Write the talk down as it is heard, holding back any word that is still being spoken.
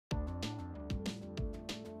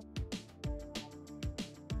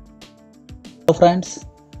Hello friends,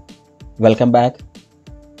 welcome back.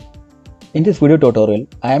 In this video tutorial,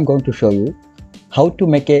 I am going to show you how to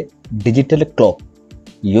make a digital clock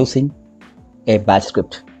using a bash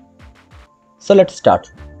script. So let's start.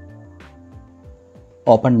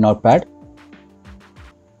 Open Notepad,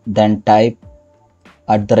 then type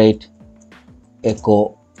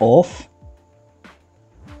 @echo off,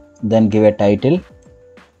 then give a title.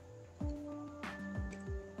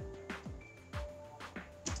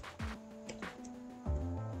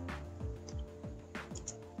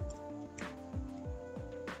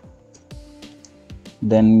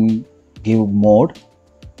 Then give mode,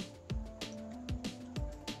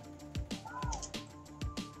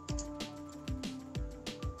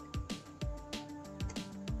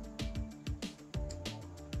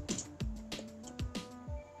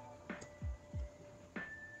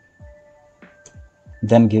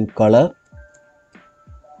 then give color,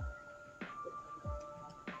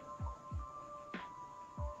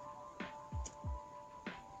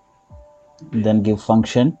 then give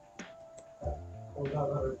function,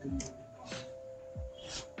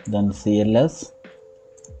 then CLS,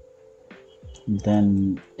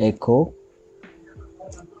 then echo,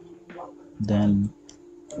 then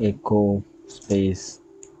echo space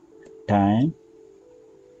time,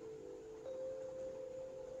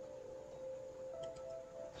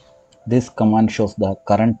 this command shows the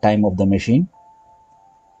current time of the machine,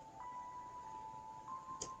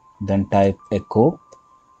 then type echo,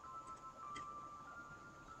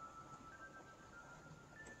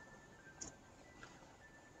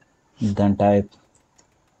 then type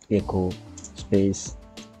echo space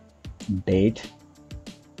date,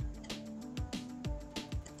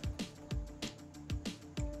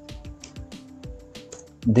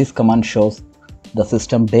 this command shows the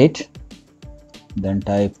system date, then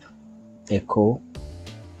type echo,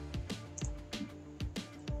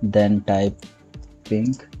 then type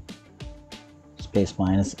pink space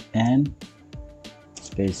 -n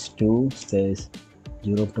space 2 space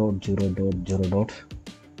 0.0.0.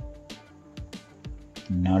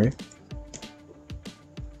 null,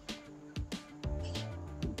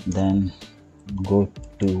 then go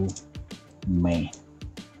to May.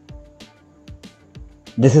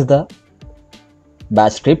 This is the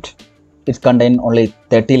bash script. It contains only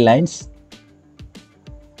 30 lines.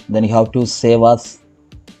 Then you have to save as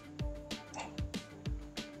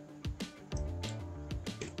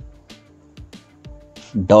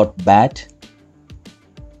 .bat,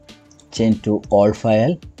 change to all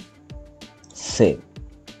file, save.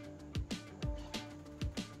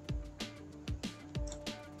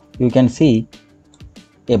 You can see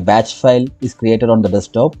a batch file is created on the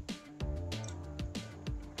desktop.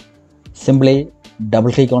 Simply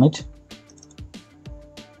double click on it.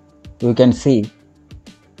 You can see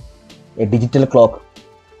a digital clock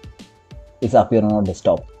is appearing on our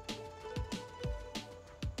desktop.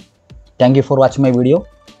 Thank you for watching my video.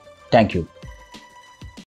 Thank you.